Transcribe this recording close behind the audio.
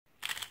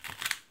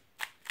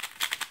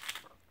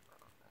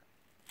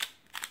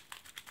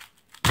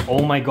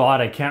Oh my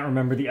god, I can't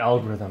remember the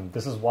algorithm.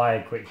 This is why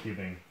I quit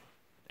cubing.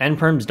 N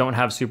Perms don't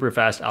have super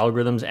fast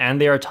algorithms and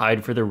they are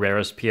tied for the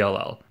rarest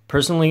PLL.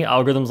 Personally,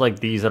 algorithms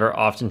like these that are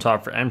often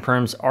taught for N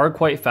Perms are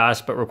quite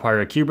fast but require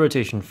a cube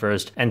rotation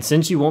first, and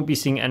since you won't be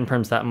seeing N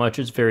Perms that much,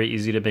 it's very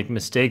easy to make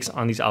mistakes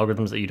on these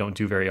algorithms that you don't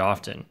do very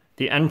often.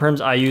 The N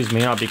Perms I use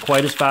may not be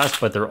quite as fast,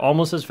 but they're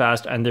almost as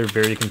fast and they're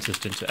very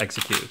consistent to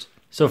execute.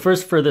 So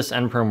first for this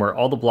N Perm where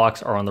all the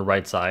blocks are on the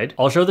right side,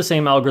 I'll show the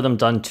same algorithm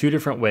done 2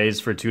 different ways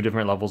for 2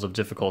 different levels of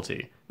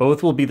difficulty.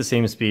 Both will be the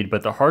same speed,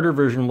 but the harder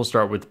version will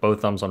start with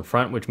both thumbs on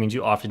front, which means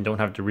you often don't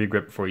have to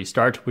regrip before you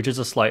start, which is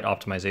a slight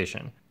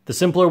optimization. The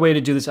simpler way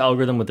to do this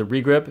algorithm with the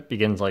regrip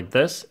begins like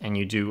this, and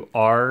you do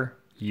R,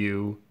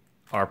 U,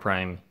 R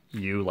prime,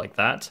 U like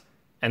that.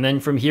 And then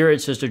from here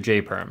it's just a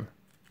J Perm.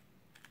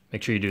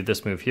 Make sure you do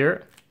this move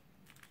here.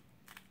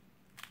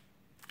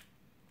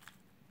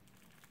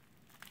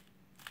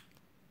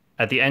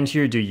 At the end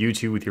here, do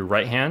U2 with your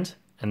right hand,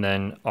 and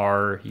then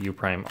R, U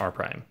prime, R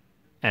prime.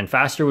 And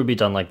faster would be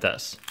done like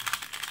this.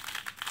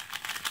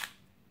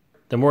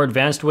 The more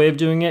advanced way of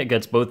doing it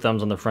gets both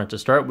thumbs on the front to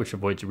start, which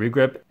avoids a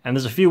regrip. And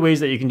there's a few ways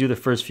that you can do the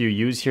first few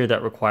U's here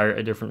that require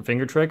a different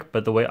finger trick,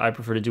 but the way I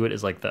prefer to do it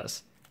is like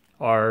this.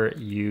 R,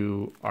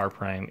 U, R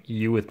prime,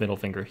 U with middle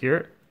finger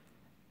here,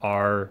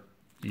 R,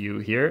 U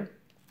here,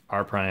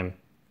 R prime,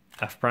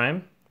 F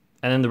prime,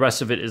 and then the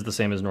rest of it is the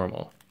same as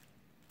normal.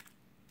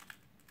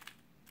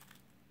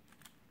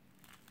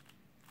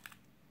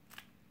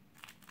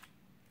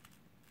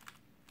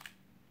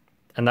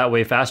 And that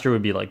way faster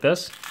would be like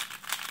this.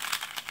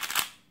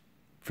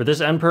 For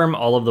this N Perm,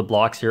 all of the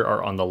blocks here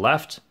are on the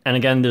left. And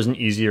again, there's an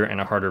easier and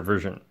a harder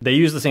version. They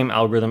use the same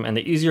algorithm, and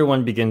the easier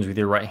one begins with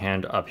your right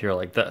hand up here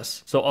like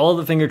this. So all of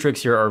the finger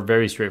tricks here are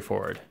very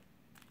straightforward.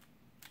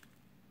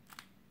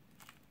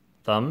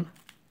 Thumb.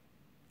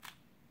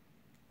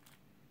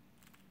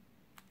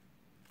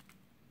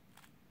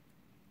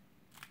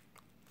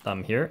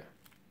 Thumb here.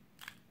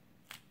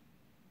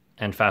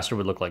 And faster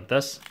would look like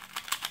this.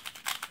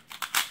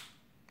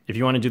 If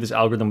you want to do this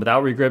algorithm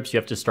without regrips, you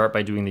have to start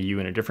by doing the U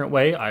in a different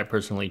way. I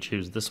personally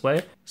choose this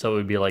way, so it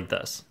would be like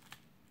this.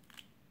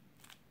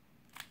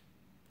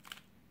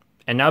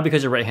 And now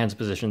because your right hand's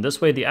positioned this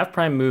way, the F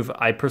prime move,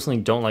 I personally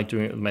don't like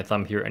doing it with my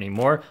thumb here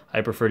anymore. I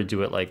prefer to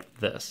do it like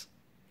this.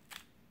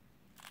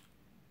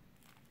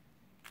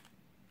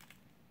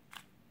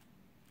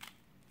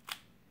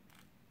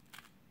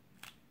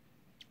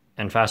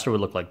 And faster would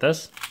look like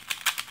this.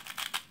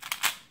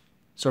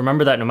 So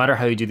remember that no matter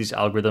how you do these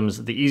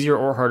algorithms, the easier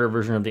or harder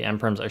version of the N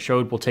Perms I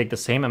showed will take the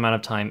same amount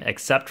of time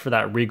except for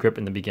that regrip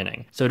in the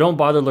beginning. So don't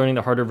bother learning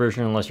the harder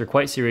version unless you're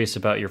quite serious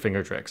about your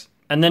finger tricks.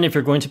 And then if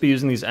you're going to be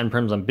using these N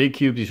Perms on big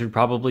cubes, you should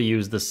probably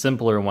use the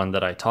simpler one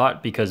that I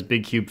taught because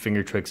big cube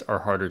finger tricks are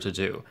harder to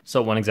do.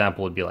 So one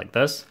example would be like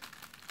this.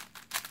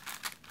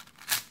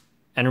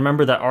 And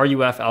remember that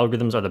RUF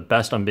algorithms are the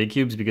best on big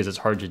cubes because it's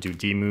hard to do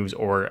D moves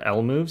or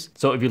L moves.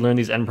 So if you learn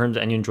these N Perms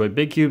and you enjoy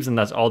big cubes, then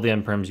that's all the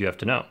N Perms you have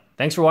to know.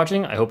 Thanks for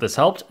watching, I hope this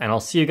helped, and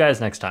I'll see you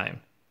guys next time.